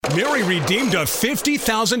Mary redeemed a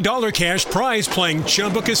 $50,000 cash prize playing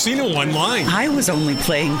Chumba Casino online. I was only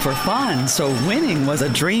playing for fun, so winning was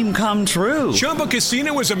a dream come true. Chumba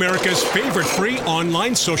Casino is America's favorite free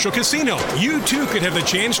online social casino. You too could have the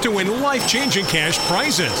chance to win life-changing cash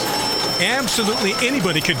prizes. Absolutely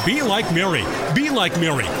anybody could be like Mary. Be like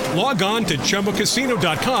Mary. Log on to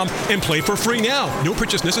ChumbaCasino.com and play for free now. No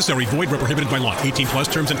purchase necessary. Void where prohibited by law. 18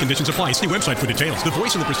 plus terms and conditions apply. See website for details. The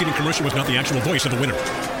voice in the preceding commercial was not the actual voice of the winner.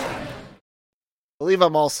 I believe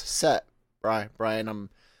I'm all set, Brian.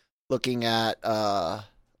 I'm looking at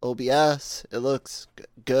OBS. It looks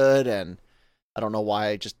good, and I don't know why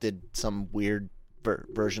I just did some weird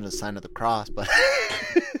version of Sign of the Cross, but...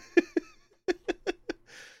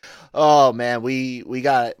 Oh man, we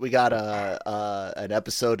got an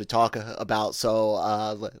episode to talk about,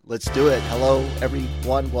 so let's do it. Hello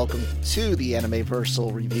everyone, welcome to the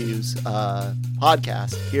Anime-Versal Reviews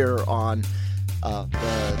podcast here on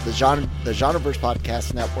the Genreverse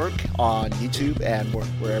Podcast Network on YouTube and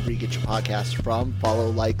wherever you get your podcasts from. Follow,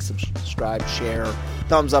 like, subscribe, share,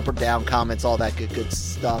 thumbs up or down, comments, all that good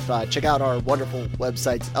stuff. Check out our wonderful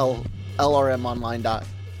websites,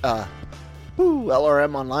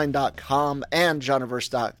 LRMonline.com and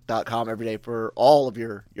genreverse.com every day for all of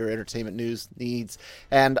your entertainment news, needs,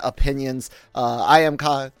 and opinions. I am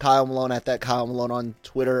Kyle Malone at that Kyle Malone on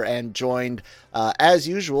Twitter, and joined as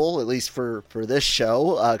usual, at least for this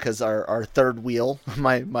show, because our third wheel,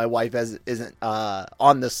 my wife isn't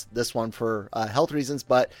on this one for health reasons,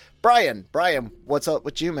 but Brian, what's up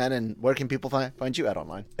with you, man, and where can people find you at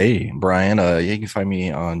online? Hey, Brian, you can find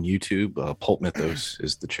me on YouTube. Pulp Mythos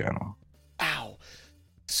is the channel. Ow.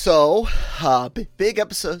 So, big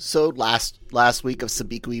episode last week of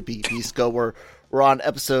Sabikui Bisco. We're on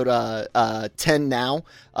episode 10 now.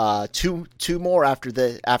 Two more after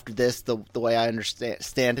this. The way I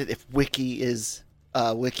understand it, if Wiki is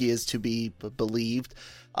to be believed.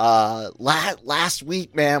 Last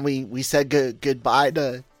week, man, we said goodbye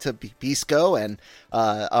to Bisco and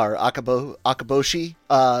our Akaboshi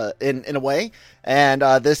in a way, and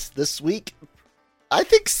this week, I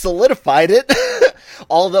think solidified it.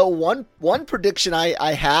 Although one prediction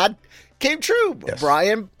I had came true, yes,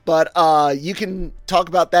 Brian. But you can talk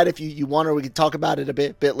about that if you want, or we can talk about it a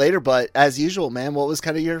bit later. But as usual, man, what was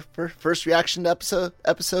kind of your first reaction to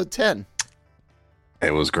episode 10?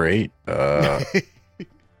 It was great. I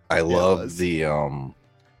love the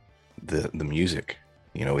music.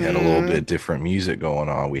 You know, we had a little bit different music going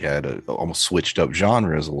on. We had almost switched up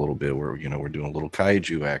genres a little bit where, we're doing a little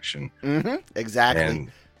kaiju action. Mm-hmm. Exactly.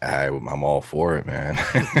 And I'm all for it, man.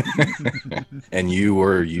 And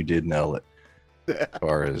you did nail it as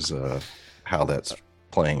far as how that's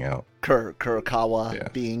playing out.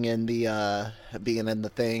 Kurokawa being in the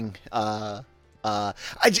thing. I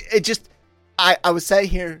was sitting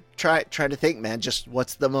here trying to think, man, just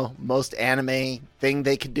what's the most anime thing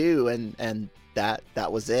they could do, and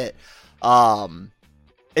that was it.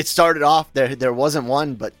 It started off there wasn't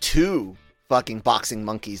one but two fucking boxing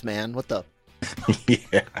monkeys, man. What the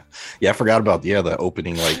yeah, I forgot about the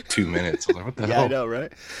opening 2 minutes. I was like, what the hell? I know,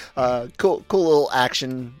 right? Cool little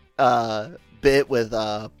action bit with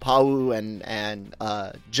Pau and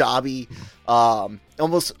Jabi.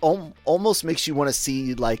 Almost makes you want to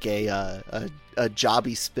see like a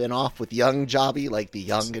Jabi spin-off with young Jabi, like the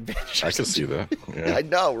Young Adventures. I can see that. Yeah. I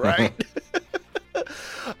know, right?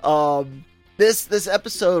 This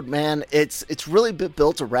episode, man, it's really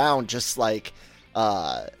built around just like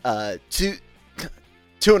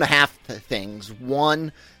two and a half things.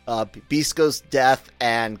 One, Bisco's death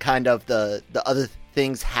and kind of the other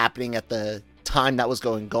things happening at the time that was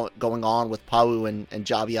going on with Pau and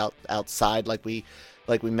Jabi outside, like we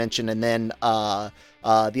mentioned, and then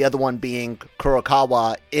the other one being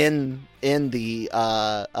Kurokawa in the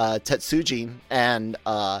Tetsujin and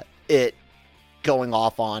it going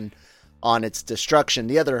off on its destruction.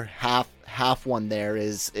 The other half one there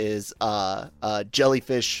is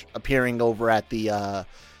Jellyfish appearing over at the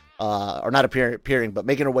or not appearing, but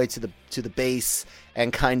making her way to the base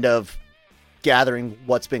and kind of gathering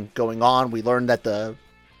what's been going on. We learned that the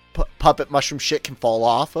puppet mushroom shit can fall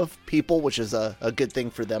off of people, which is a good thing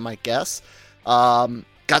for them, I guess. Got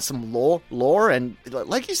some lore, and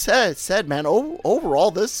like you said, man, overall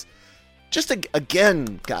this just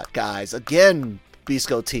again,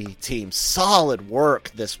 Bisco team, solid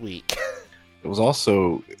work this week. It was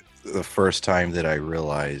also the first time that I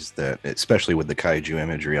realized that, especially with the kaiju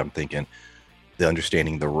imagery, I'm thinking the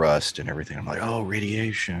understanding the rust and everything. I'm like, oh,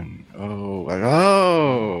 radiation. Oh.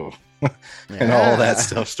 And all that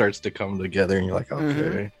stuff starts to come together, and you're like, okay.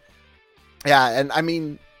 Mm-hmm. Yeah, and I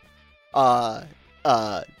mean,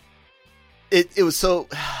 it was so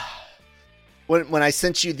when I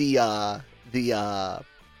sent you the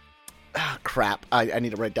crap, I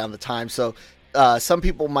need to write down the time. So some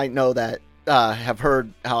people might know that have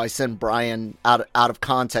heard how I send Brian out of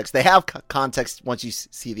context. They have context once you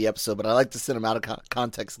see the episode, but I like to send them out of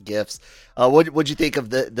context gifts. What'd you think of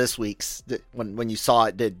this week's when you saw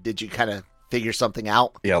it? Did you kind of figure something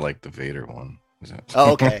out? Yeah, like the Vader one.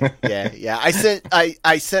 Oh, okay. Yeah. I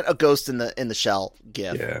sent a Ghost in the Shell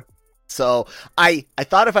gif. Yeah. So I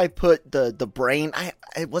thought if I put the brain,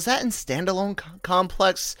 was that in Standalone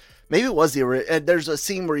Complex? Maybe it was there's a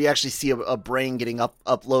scene where you actually see a brain getting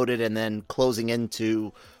uploaded and then closing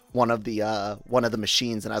into one of the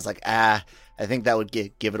machines, and I was like, I think that would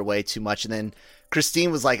give it away too much. And then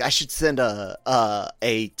Christine was like, I should send a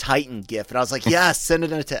Titan gif, and I was like, yeah, send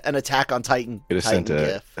it an Attack on Titan. Could have sent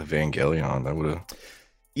a Evangelion. That would have.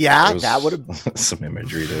 Yeah, that would have some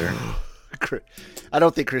imagery there. I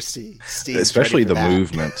don't think Christine, especially the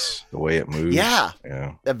movements, the way it moves. Yeah,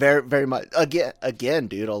 very, very much. Again,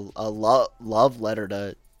 dude, a love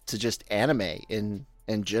letter to just anime in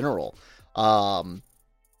general.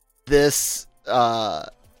 This not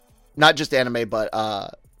just anime, but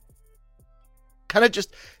kind of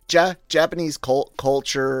just Japanese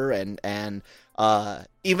culture and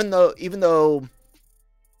even though.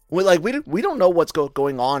 We don't know what's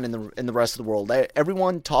going on in the rest of the world.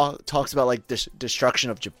 Everyone talks about like destruction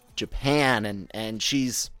of Japan and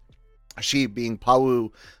she being Pau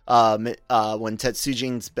when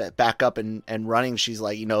Tetsujin's back up and running, she's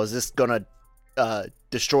like, is this gonna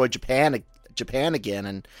destroy Japan again?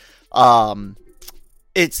 And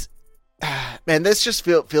it's man, this just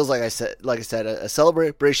feels like I said a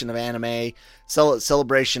celebration of anime,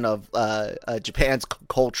 celebration of Japan's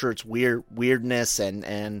culture, its weirdness,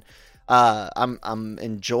 and I'm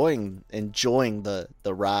enjoying the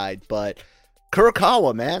ride. But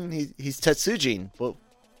Kurokawa, man, he's Tetsujin.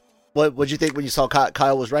 What'd you think when you saw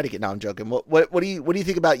Kyle was right again? No, I'm joking. What do you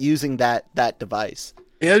think about using that device?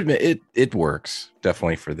 Yeah, it works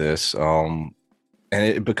definitely for this. And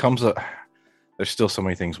it becomes there's still so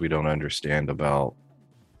many things we don't understand about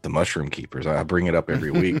the Mushroom Keepers. I bring it up every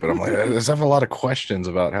week, but I'm like, I just have a lot of questions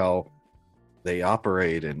about how they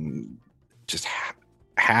operate and just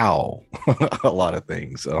how a lot of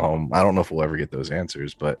things. I don't know if we'll ever get those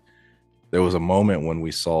answers, but there was a moment when we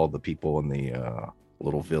saw the people in the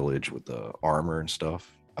little village with the armor and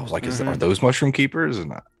stuff. I was like, are those Mushroom Keepers?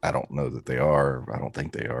 And I don't know that they are. I don't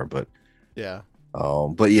think they are, but yeah.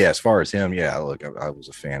 But yeah, as far as him, yeah, look, I was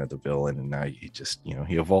a fan of the villain, and now he just,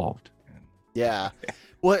 he evolved. Yeah.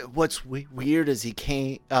 What's weird is he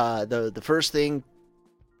came. The first thing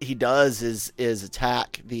he does is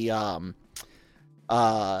attack the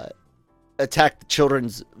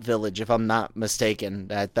children's village, if I'm not mistaken.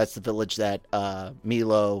 That's the village that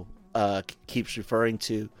Milo keeps referring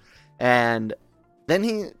to, and then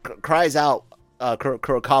he cries out,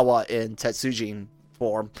 Kurokawa in Tetsujin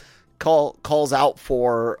form. Calls out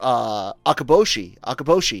for Akaboshi,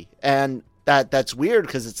 and that's weird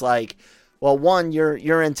because it's like, well, one,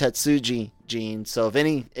 you're in Tetsuji, Gene, so if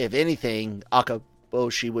anything,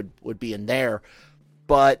 Akaboshi would be in there,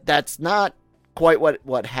 but that's not quite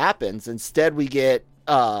what happens. Instead, we get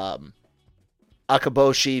Akaboshi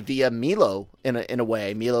via Milo in a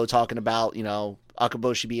way. Milo talking about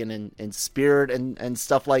Akaboshi being in spirit and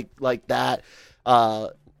stuff like that.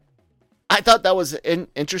 I thought that was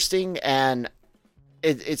interesting, and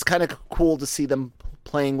it's kind of cool to see them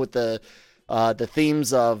playing with the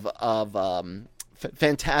themes of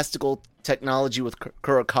fantastical technology with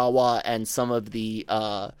Kurokawa and some of the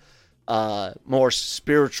more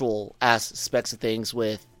spiritual aspects of things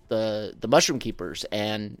with the Mushroom Keepers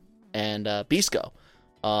and Bisco.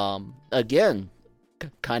 Again,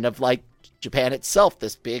 kind of like Japan itself,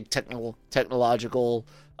 this big technological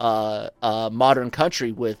modern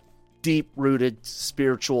country with deep-rooted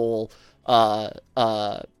spiritual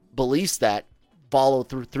beliefs that follow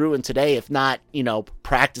through in today, if not,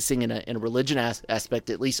 practicing in a religion aspect,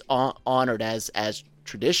 at least honored as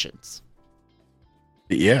traditions.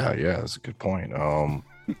 Yeah, that's a good point. I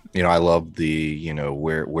love the,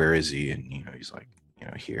 where is he? And, he's like,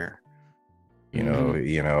 here,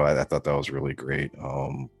 I thought that was really great.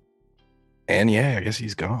 And yeah, I guess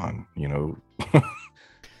he's gone,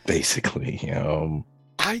 basically,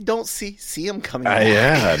 I don't see him coming back.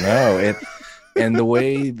 Yeah, no. And the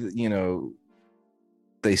way,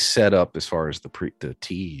 they set up as far as the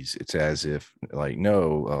tease, it's as if like,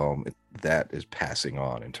 no, that is passing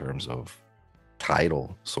on in terms of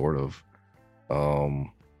title, sort of.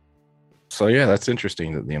 So yeah, that's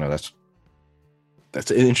interesting that,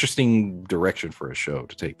 that's an interesting direction for a show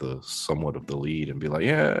to take the somewhat of the lead and be like,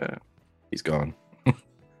 yeah, he's gone.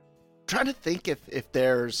 trying to think if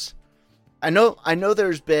there's. I know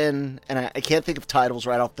there's been, and I can't think of titles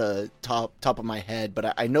right off the top of my head,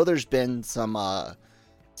 but I know there's been some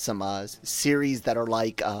series that are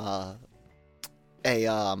like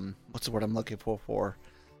what's the word I'm looking for?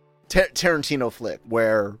 Tarantino flick,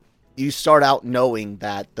 where you start out knowing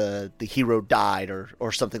that the hero died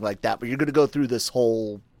or something like that, but you're going to go through this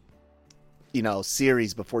whole,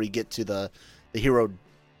 series before you get to the hero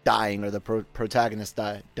dying or the protagonist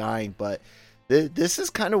dying. But this is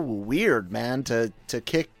kind of weird, man, to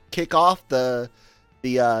kick off the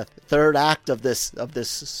third act of this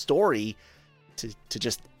story to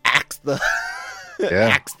just axe the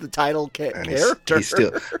axe the title character. He's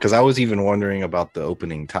still, because I was even wondering about the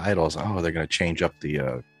opening titles. Oh, they're going to change up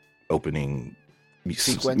the opening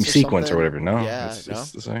sequence or whatever. No, it's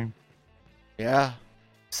the same. Yeah,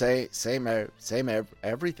 same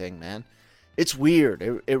everything, man. It's weird.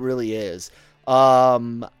 It really is.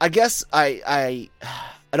 I guess I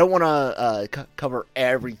don't want to cover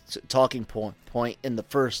every talking point in the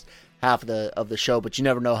first half of the show, but you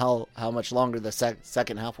never know how much longer the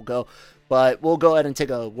second half will go. But we'll go ahead and take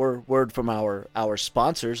a word from our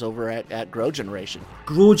sponsors over at Grow Generation.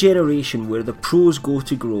 Grow Generation, where the pros go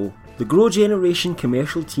to grow. The Grow Generation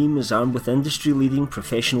commercial team is armed with industry-leading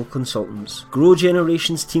professional consultants. Grow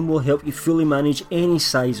Generation's team will help you fully manage any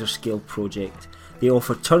size or scale project. They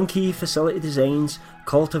offer turnkey facility designs,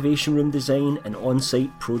 cultivation room design, and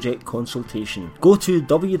on-site project consultation. Go to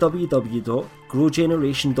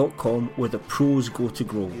www.growgeneration.com, where the pros go to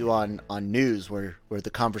grow. You on news where the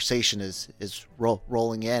conversation is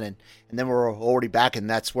rolling in, and then we're already back, and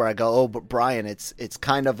that's where I go, oh, but Brian, it's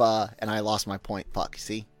kind of and I lost my point. Fuck,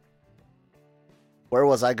 see? Where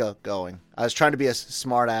was I going? I was trying to be a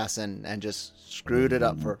smart ass and just screwed it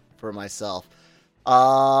up for myself.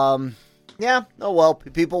 Yeah. Oh well.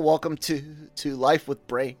 People, welcome to Life with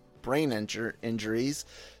Brain Injuries,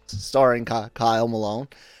 starring Kyle Malone.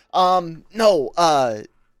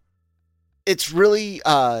 It's really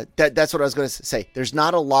that's what I was going to say. There's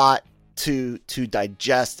not a lot to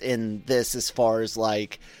digest in this as far as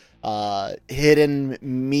like hidden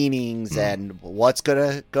meanings and what's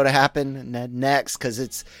gonna happen next, because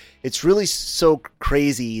it's really so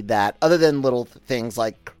crazy that other than little things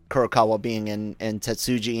like Kurokawa being in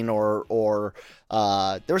Tetsujin or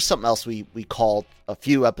there was something else we called a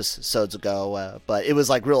few episodes ago, but it was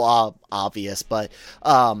like real obvious, but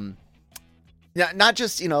not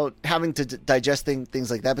just having to digest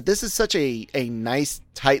things like that, but this is such a nice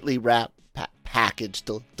tightly wrapped package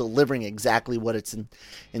delivering exactly what it's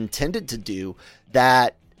intended to do,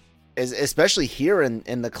 that is especially here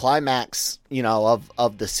in the climax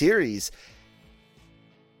of the series.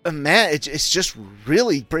 Man, it's just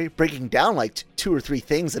really breaking down like 2 or 3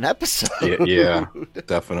 things an episode. Yeah,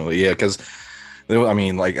 definitely. Yeah, because I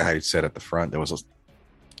mean, like I said at the front, there was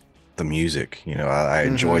the music. I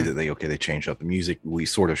enjoyed that they changed up the music. We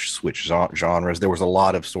sort of switched genres. There was a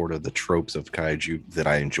lot of sort of the tropes of kaiju that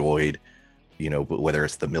I enjoyed. But whether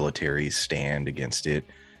it's the military's stand against it,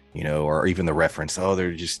 or even the reference,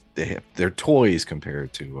 they're toys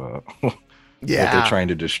compared to what they're trying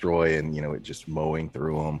to destroy, and it just mowing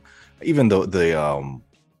through them. Even though the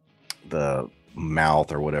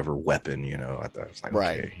mouth or whatever weapon, I thought it was like,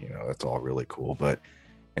 right. Okay, that's all really cool. But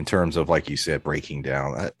in terms of, like you said, breaking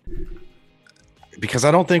down, because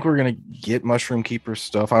I don't think we're gonna get Mushroom Keeper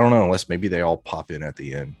stuff. I don't know, unless maybe they all pop in at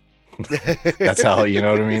the end. That's how, what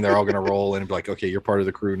I mean? They're all gonna roll in and be like, okay, you're part of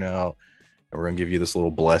the crew now, and we're gonna give you this little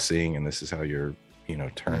blessing, and this is how you're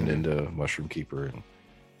turned into Mushroom Keeper. And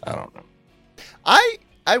I don't know. I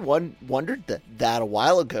wondered that a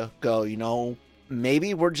while ago.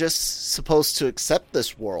 Maybe we're just supposed to accept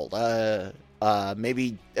this world.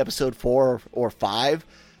 Maybe episode 4 or 5,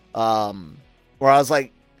 where I was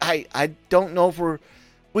like, I don't know if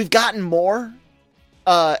we've gotten more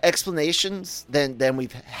explanations than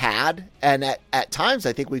we've had, and at times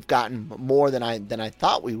I think we've gotten more than I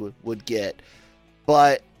thought we would get.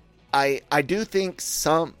 But I do think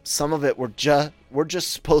some of it we're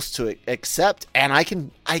just supposed to accept, and I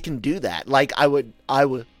can do that. Like I would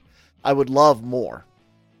love more.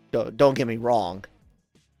 Don't get me wrong,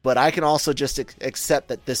 but I can also just accept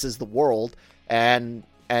that this is the world and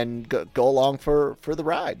go along for the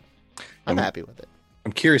ride. I'm happy with it.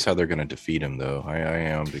 I'm curious how they're going to defeat him, though. I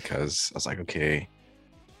am, because I was like, okay,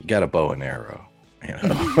 you got a bow and arrow,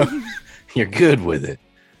 you're good with it,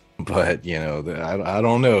 but I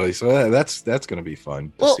don't know. So that's going to be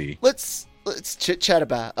fun to see. Let's chit chat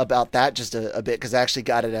about that just a bit, because I actually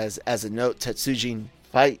got it as a note. Tetsujin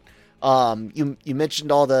fight. You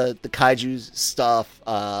mentioned all the kaiju stuff.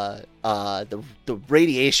 The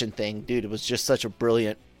radiation thing, dude. It was just such a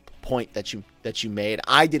brilliant point that you made.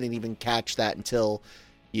 I didn't even catch that until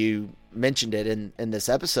you mentioned it in this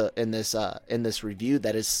episode, in this review.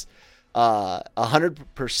 That is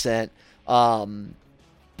 100%.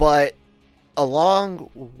 But along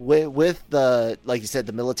with the, like you said,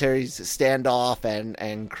 the military's standoff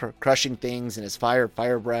and crushing things and his fire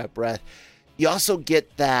breath, you also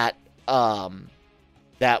get that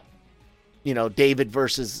David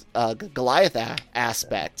versus Goliath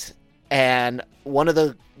aspect. And one of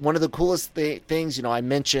the coolest things, I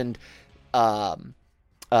mentioned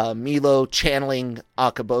Milo channeling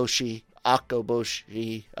Akaboshi,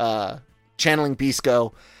 channeling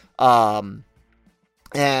Bisco, and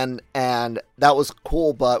that was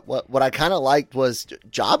cool. But what I kind of liked was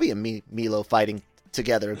Jabi and Milo fighting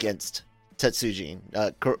together against Tetsujin,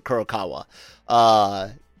 Kurokawa.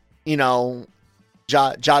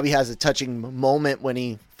 Jabi has a touching moment when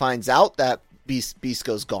he finds out that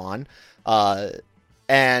Bisco's gone,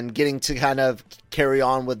 and getting to kind of carry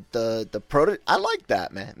on with the proto. I like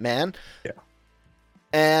that, man. Yeah.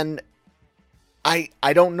 And I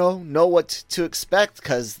don't know what to expect,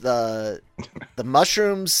 because the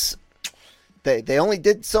mushrooms, they only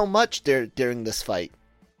did so much during this fight.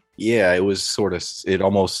 Yeah, it was it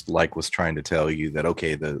almost like was trying to tell you that,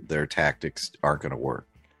 okay, their tactics aren't going to work.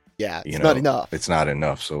 Yeah, it's not enough. It's not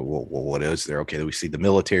enough. So what is there? Okay, we see the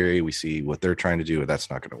military, we see what they're trying to do,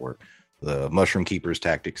 that's not going to work. The Mushroom Keepers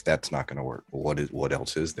tactics, that's not going to work. What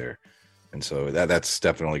else is there? And so that's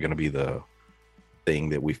definitely going to be the thing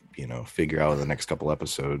that we figure out in the next couple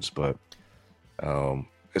episodes. But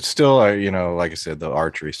it's still like I said, the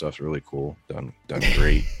archery stuff's really cool, done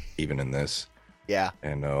great even in this. Yeah.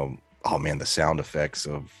 And oh man, the sound effects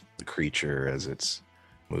of the creature as it's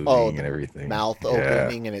moving and everything, mouth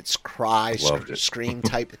opening and its cry scream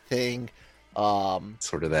type of thing.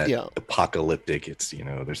 Sort of that apocalyptic. It's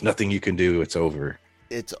there's nothing you can do. It's over.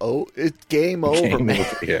 It's game over, man.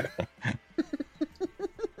 Yeah.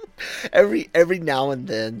 Every now and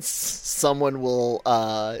then, someone will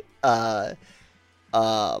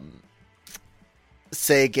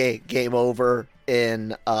say game over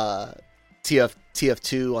in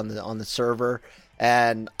TF2 on the server,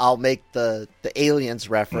 and I'll make the Aliens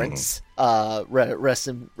reference. Rest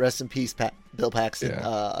in peace, Bill Paxton.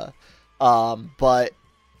 Yeah. But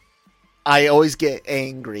I always get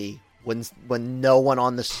angry when no one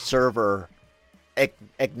on the server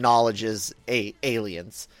acknowledges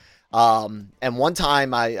aliens. And one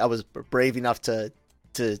time I was brave enough to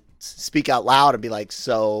speak out loud and be like,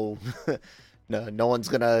 so no one's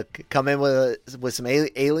gonna come in with some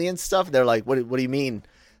alien stuff. They're like, what do you mean?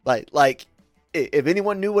 Like if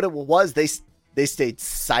anyone knew what it was, they stayed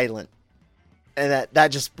silent, and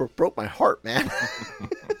that just broke my heart, man.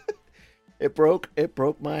 It broke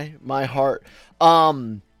my heart.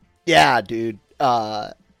 Yeah, dude.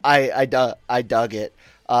 I dug it.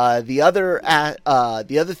 The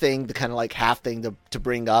other thing, the kind of like half thing to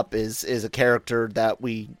bring up is a character that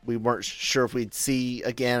we weren't sure if we'd see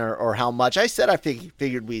again or how much. I said I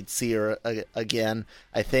figured we'd see her again.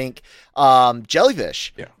 I think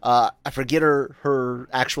Jellyfish. Yeah. I forget her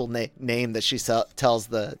actual name that she tells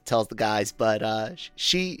the guys, but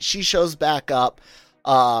she shows back up,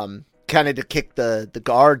 kind of to kick the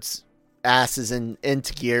guards' asses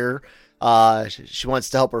into gear. She wants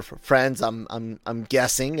to help her friends, I'm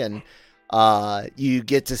guessing, and you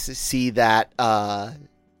get to see that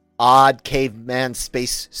odd caveman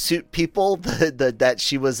space suit people that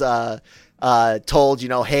she was told,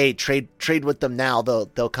 hey, trade with them now.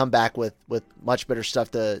 They'll come back with much better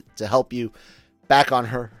stuff to help you back on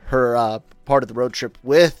her part of the road trip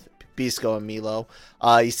with Bisco and Milo.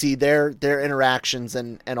 You see their interactions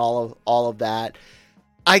and all of that.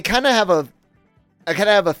 I kind of have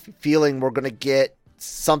a feeling we're going to get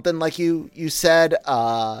something like you said,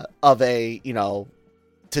 of a,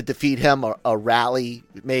 to defeat him, a rally.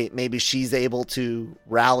 Maybe she's able to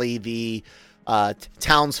rally the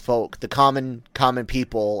townsfolk, the common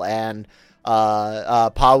people, and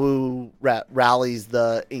Pawu rallies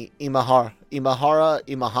the Imahana,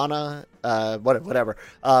 whatever,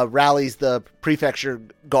 rallies the prefecture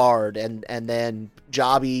guard, and then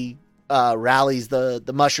Jabi rallies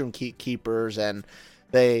the Mushroom Keepers, and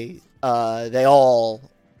they all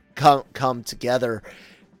come together.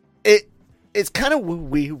 It's kind of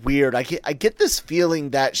weird. I get this feeling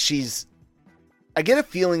that she's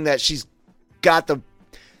got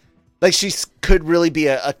she could really be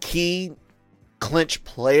a key clinch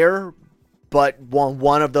player, but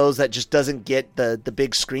one of those that just doesn't get the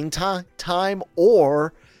big screen time,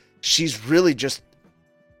 or she's really just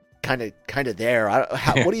kind of there.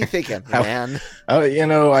 What are you thinking, man?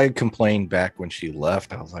 I complained back when she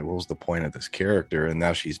left. I was like, what was the point of this character? And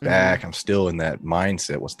now she's back. I'm still in that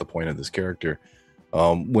mindset. What's the point of this character?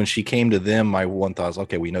 When she came to them, my one thought was,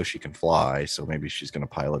 okay, we know she can fly, so maybe she's going to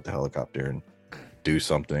pilot the helicopter and do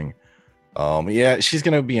something. She's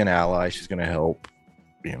going to be an ally. She's going to help,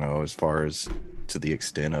 as far as to the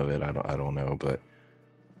extent of it. I don't know, but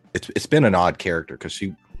it's been an odd character because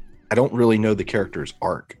I don't really know the character's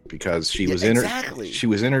arc because she was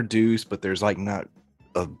introduced, but there's like not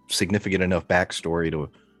a significant enough backstory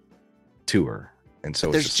to her, and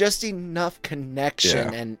so there's just enough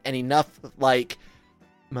connection and enough like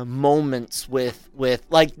moments with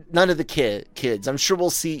like none of the kids. I'm sure we'll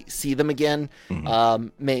see them again.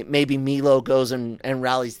 Maybe Milo goes and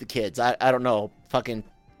rallies the kids. I don't know, fucking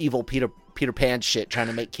evil Peter Pan shit, trying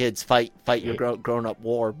to make kids fight your grown up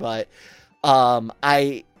war, but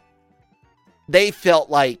they felt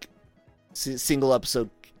like single episode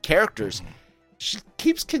characters. She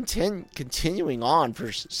keeps continuing on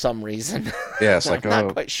for some reason. Yeah, it's like,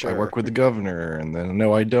 not quite sure. I work with the governor, and then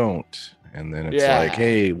no, I don't, and then it's like,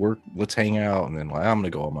 hey, let's hang out, and then like, I'm gonna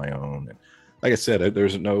go on my own. And like I said,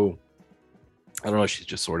 there's no, I don't know, she's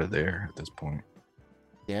just sort of there at this point.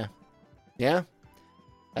 Yeah.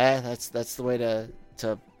 That's the way to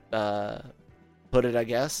put it, I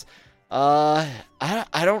guess. I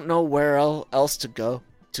don't know where else to go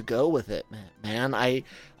with it, man. I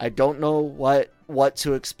don't know what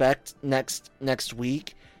to expect next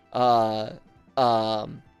week. I'm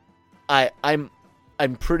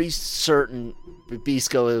pretty certain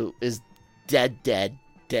Bisco is dead.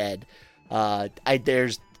 There's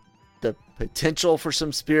the potential for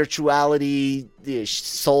some spirituality,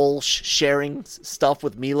 soul sharing stuff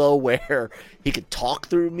with Milo, where he could talk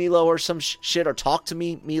through Milo or some shit, or talk to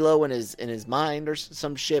Milo in his mind or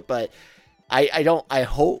some shit. But I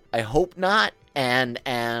hope not. And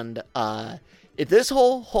if this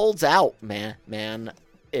holds out, man,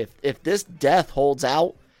 if this death holds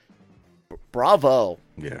out, bravo.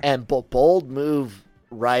 Yeah. And bold move,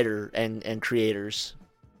 writer and creators.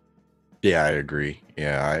 Yeah, I agree.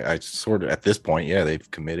 Yeah, I sort of, at this point,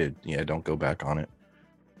 they've committed. Yeah, don't go back on it.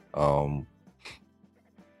 I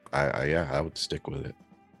would stick with it.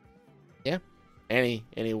 Yeah.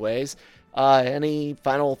 Anyways, any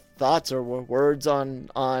final thoughts or words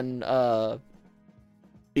on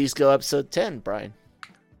Bisco episode 10, Brian?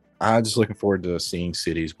 I'm just looking forward to seeing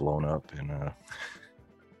cities blown up and a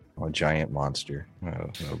giant monster.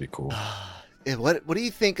 That'll be cool. What do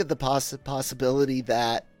you think of the possibility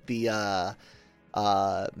that the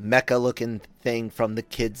mecha looking thing from the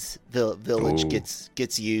kids village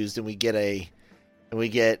gets used, and we get a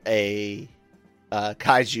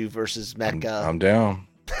kaiju versus mecha? I'm down.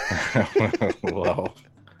 Well,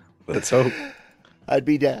 let's hope. I'd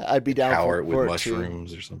be down. Power it with for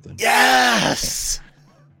mushrooms or something. Yes.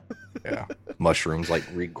 Yeah, mushrooms like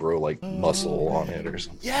regrow like muscle on it or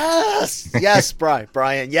something. Yes,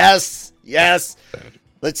 Brian. Yes.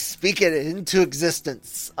 Let's speak it into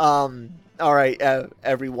existence. All right,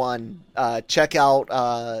 everyone, check out.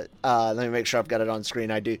 Let me make sure I've got it on screen.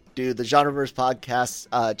 I do the Genreverse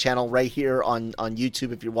podcast channel right here on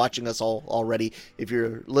YouTube. If you're watching us already, if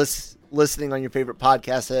you're listening on your favorite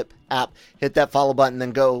podcast app, hit that follow button.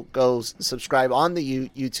 Then go subscribe on the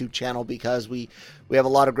YouTube channel, because we have a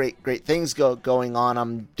lot of great things going on.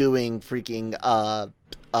 I'm doing freaking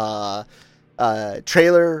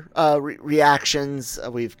trailer reactions.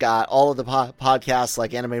 We've got all of the podcasts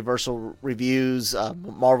like Anime-Versal reviews,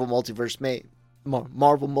 Marvel Multiverse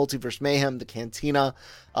Mayhem, the Cantina,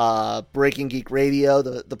 Breaking Geek Radio,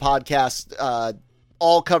 the podcast,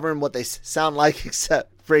 all covering what they sound like,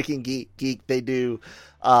 except Breaking Geek. They do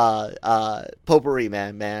potpourri,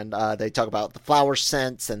 man. They talk about the flower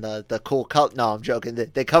scents and the cool color. No, I'm joking.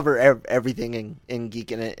 They cover everything in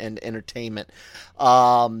geek and entertainment.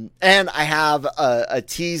 And I have a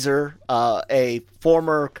teaser. A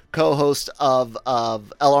former co-host of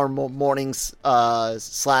LR Mornings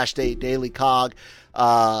 / Daily Cog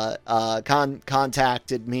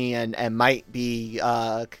contacted me and might be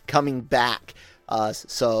coming back.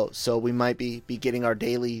 So we might be getting our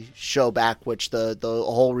daily show back, which the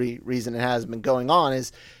whole reason it hasn't been going on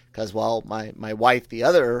is because, well, my wife, the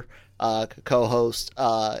other co-host,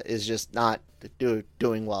 is just not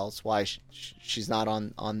doing well. That's why she's not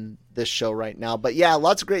on this show right now. But yeah,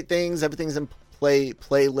 lots of great things. Everything's in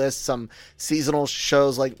playlists. Some seasonal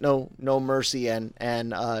shows like No Mercy and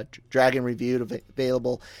Dragon Reviewed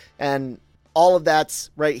available, and all of that's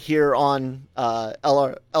right here on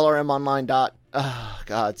LRMonline. Oh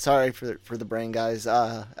God, sorry for the brain, guys.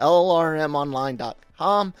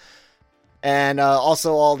 LRMonline.com. And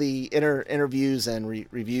also all the interviews and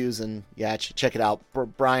reviews, and check it out.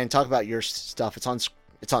 Brian, talk about your stuff. It's on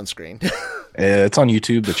screen. It's on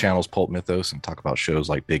YouTube. The channel's Pulp Mythos, and talk about shows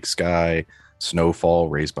like Big Sky, Snowfall,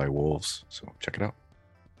 Raised by Wolves. So check it out.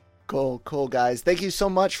 Cool, guys. Thank you so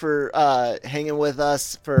much for hanging with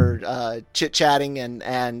us, for chit-chatting,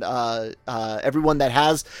 and everyone that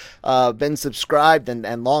has been subscribed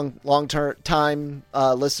and long-time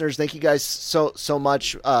listeners. Thank you guys so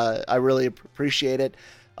much. I really appreciate it.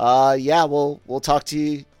 We'll talk to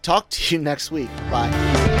you next week.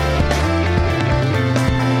 Bye.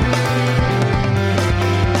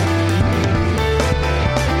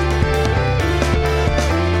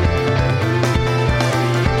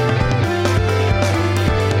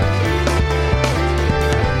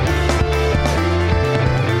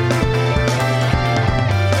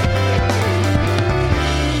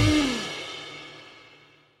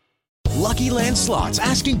 Land Slots,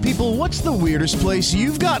 asking people, what's the weirdest place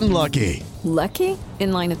you've gotten lucky? Lucky?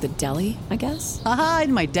 In line at the deli, I guess? Aha,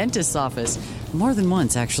 in my dentist's office. More than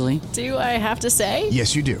once, actually. Do I have to say?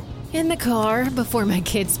 Yes, you do. In the car before my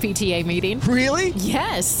kids' PTA meeting. Really?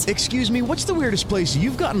 Yes. Excuse me, what's the weirdest place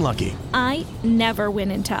you've gotten lucky? I never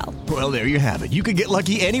win and tell. Well, there you have it. You can get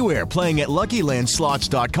lucky anywhere, playing at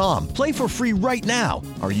LuckyLandSlots.com. Play for free right now.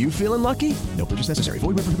 Are you feeling lucky? No purchase necessary.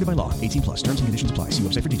 Void where prohibited by law. 18+. Terms and conditions apply. See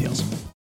website for details.